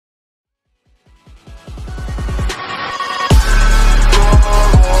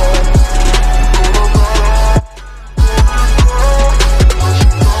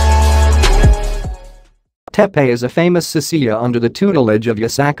Teppei is a famous Saiseiya under the tutelage of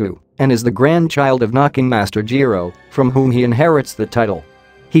Yosaku and is the grandchild of knocking master Jiro, from whom he inherits the title.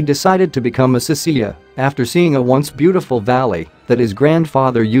 He decided to become a Saiseiya after seeing a once beautiful valley that his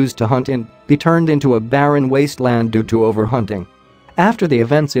grandfather used to hunt in be turned into a barren wasteland due to overhunting. After the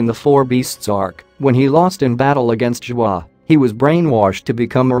events in the Four Beasts arc, when he lost in battle against Joie, he was brainwashed to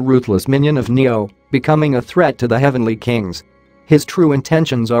become a ruthless minion of Neo, becoming a threat to the heavenly kings. His true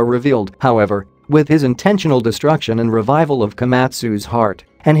intentions are revealed, however, with his intentional destruction and revival of Komatsu's heart,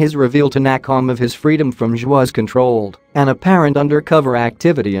 and his reveal to Nakam of his freedom from Joie's controlled and apparent undercover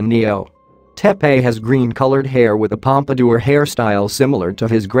activity in Neo. Teppei has green-colored hair with a pompadour hairstyle similar to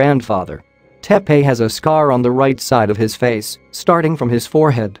his grandfather. Teppei has a scar on the right side of his face, starting from his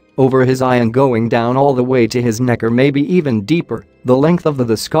forehead, over his eye and going down all the way to his neck or maybe even deeper. The length of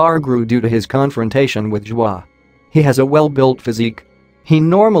the scar grew due to his confrontation with Joie. He has a well-built physique. He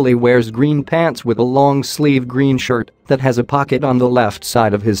normally wears green pants with a long-sleeve green shirt that has a pocket on the left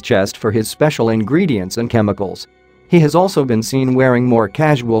side of his chest for his special ingredients and chemicals. He has also been seen wearing more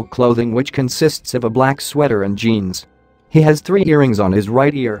casual clothing which consists of a black sweater and jeans. He has 3 earrings on his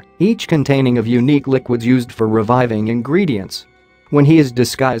right ear, each containing of unique liquids used for reviving ingredients. When he is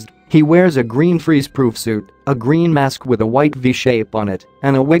disguised, he wears a green freeze-proof suit, a green mask with a white V-shape on it,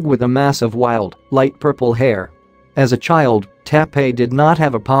 and a wig with a mass of wild, light purple hair. As a child, Tappei did not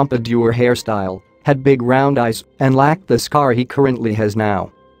have a pompadour hairstyle, had big round eyes, and lacked the scar he currently has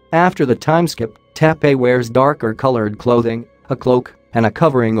now. After the time skip, Tappei wears darker colored clothing, a cloak, and a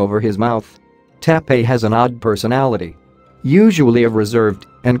covering over his mouth. Tappei has an odd personality. Usually a reserved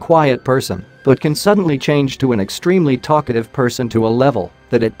and quiet person, but can suddenly change to an extremely talkative person to a level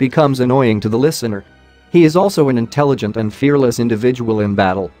that it becomes annoying to the listener. He is also an intelligent and fearless individual in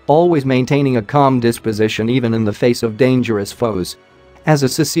battle, always maintaining a calm disposition even in the face of dangerous foes. As a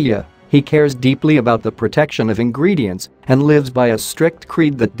Saiseiya, he cares deeply about the protection of ingredients and lives by a strict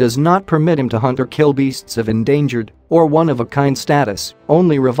creed that does not permit him to hunt or kill beasts of endangered or one-of-a-kind status,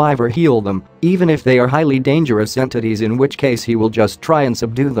 only revive or heal them, even if they are highly dangerous entities, in which case he will just try and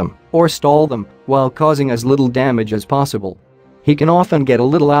subdue them or stall them while causing as little damage as possible. He can often get a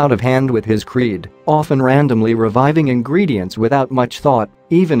little out of hand with his creed, often randomly reviving ingredients without much thought,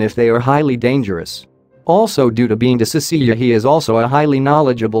 even if they are highly dangerous. Also, due to being a Saiseiya, he is also a highly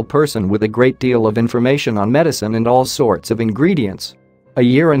knowledgeable person with a great deal of information on medicine and all sorts of ingredients. A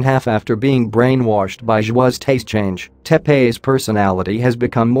year and a half after being brainwashed by Joie's taste change, Teppei's personality has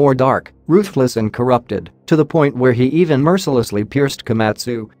become more dark, ruthless and corrupted, to the point where he even mercilessly pierced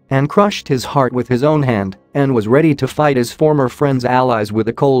Komatsu and crushed his heart with his own hand and was ready to fight his former friend's allies with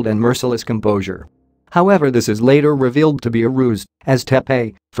a cold and merciless composure. However, this is later revealed to be a ruse, as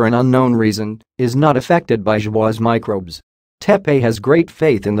Teppei, for an unknown reason, is not affected by Joie's microbes. Teppei has great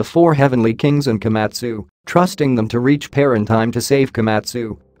faith in the 4 heavenly kings and Komatsu, trusting them to reach pair in time to save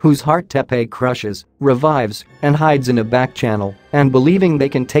Komatsu, whose heart Teppei crushes, revives, and hides in a back channel, and believing they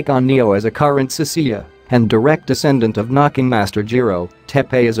can take on Neo as a current Saiseiya and direct descendant of knocking master Jiro,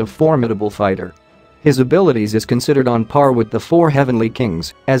 Teppei is a formidable fighter. His abilities is considered on par with the 4 heavenly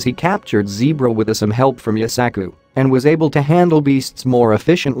kings, as he captured Zebra with some help from Yosaku and was able to handle beasts more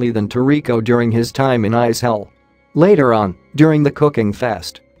efficiently than Toriko during his time in Ice Hell. Later on, during the cooking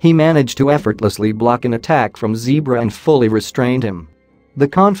fest, he managed to effortlessly block an attack from Zebra and fully restrained him. The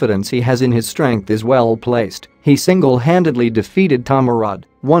confidence he has in his strength is well placed. He single-handedly defeated Tamarad,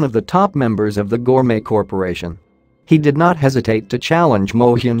 one of the top members of the Gourmet Corporation. He did not hesitate to challenge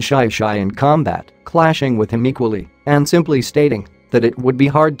Mohyun Shai in combat, clashing with him equally and simply stating that it would be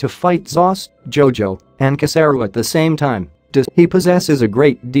hard to fight Zos, Jojo, and Kasaru at the same time. He possesses a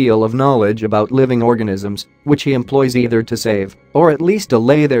great deal of knowledge about living organisms, which he employs either to save or at least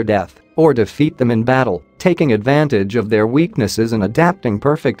delay their death or defeat them in battle, taking advantage of their weaknesses and adapting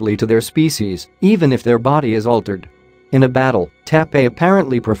perfectly to their species, even if their body is altered. In a battle, Tappei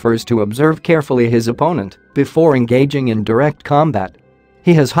apparently prefers to observe carefully his opponent before engaging in direct combat.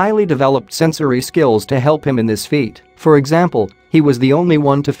 He has highly developed sensory skills to help him in this feat. For example, he was the only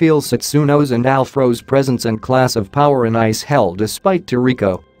one to feel Satsuno's and Alfro's presence and class of power in Ice Hell despite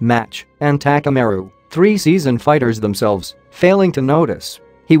Toriko, Match, and Takamaru, 3 seasoned fighters themselves, failing to notice.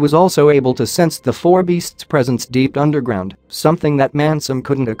 He was also able to sense the 4 beasts' presence deep underground, something that Mansum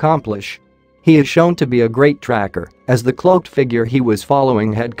couldn't accomplish. He is shown to be a great tracker, as the cloaked figure he was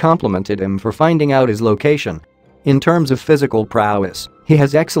following had complimented him for finding out his location. In terms of physical prowess, he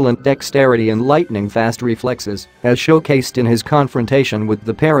has excellent dexterity and lightning-fast reflexes, as showcased in his confrontation with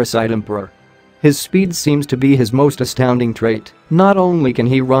the Parasite Emperor. His speed seems to be his most astounding trait. Not only can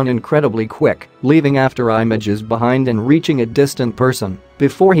he run incredibly quick, leaving after images behind and reaching a distant person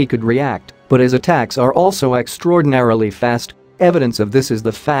before he could react, But his attacks are also extraordinarily fast. Evidence of this is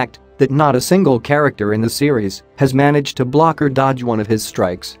the fact that not a single character in the series has managed to block or dodge one of his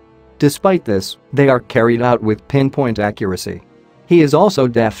strikes. Despite this, they are carried out with pinpoint accuracy. He is also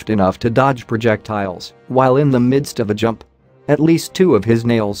deft enough to dodge projectiles while in the midst of a jump. At least two of his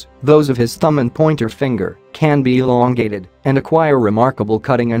nails, those of his thumb and pointer finger, can be elongated and acquire remarkable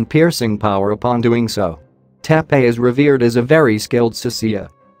cutting and piercing power upon doing so. Teppei is revered as a very skilled Saiseiya.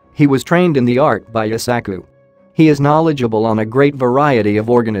 He was trained in the art by Yosaku. He is knowledgeable on a great variety of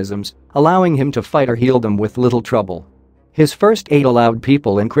organisms, allowing him to fight or heal them with little trouble. His first aid allowed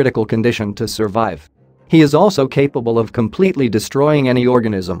people in critical condition to survive. He is also capable of completely destroying any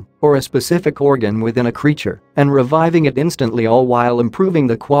organism or a specific organ within a creature and reviving it instantly, all while improving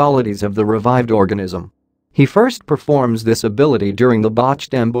the qualities of the revived organism. He first performs this ability during the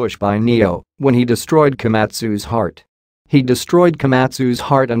botched ambush by Neo when he destroyed Komatsu's heart. He destroyed Komatsu's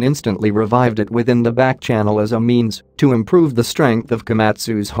heart and instantly revived it within the back channel as a means to improve the strength of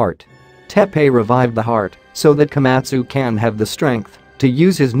Komatsu's heart. Teppei revived the heart so that Komatsu can have the strength to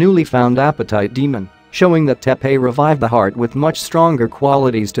use his newly found appetite demon, showing that Teppei revived the heart with much stronger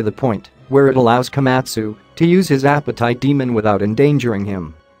qualities to the point where it allows Komatsu to use his appetite demon without endangering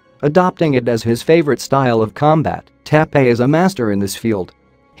him. Adopting it as his favorite style of combat, Teppei is a master in this field.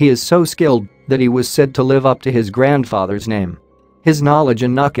 He is so skilled that he was said to live up to his grandfather's name. His knowledge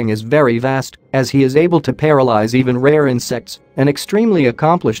in knocking is very vast, as he is able to paralyze even rare insects and extremely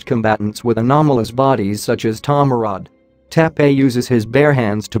accomplished combatants with anomalous bodies such as Tamarod. Tappei uses his bare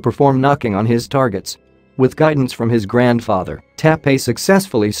hands to perform knocking on his targets. With guidance from his grandfather, Tappei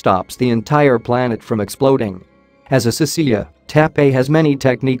successfully stops the entire planet from exploding. As a Saiseiya, Tappei has many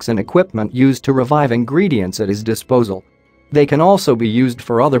techniques and equipment used to revive ingredients at his disposal. They can also be used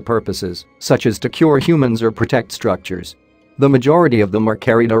for other purposes, such as to cure humans or protect structures. The majority of them are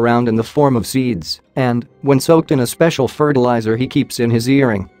carried around in the form of seeds and, when soaked in a special fertilizer he keeps in his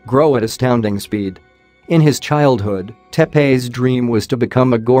earring, grow at astounding speed. In his childhood, Teppei's dream was to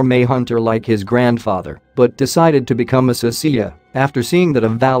become a gourmet hunter like his grandfather, but decided to become a Saiseiya after seeing that a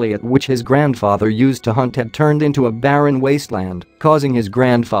valley at which his grandfather used to hunt had turned into a barren wasteland, causing his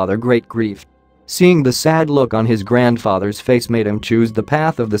grandfather great grief. Seeing the sad look on his grandfather's face made him choose the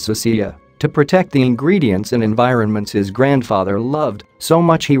path of the Saiseiya to protect the ingredients and environments his grandfather loved so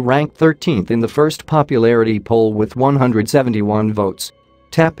much he ranked 13th in the first popularity poll with 171 votes.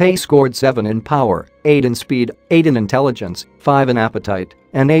 Tappei scored 7 in power, 8 in speed, 8 in intelligence, 5 in appetite,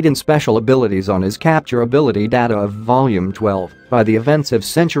 and 8 in special abilities on his capture ability data of Volume 12. By the events of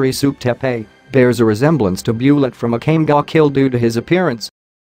Century Soup, Teppei bears a resemblance to Bullet from a Kame ga Kill due to his appearance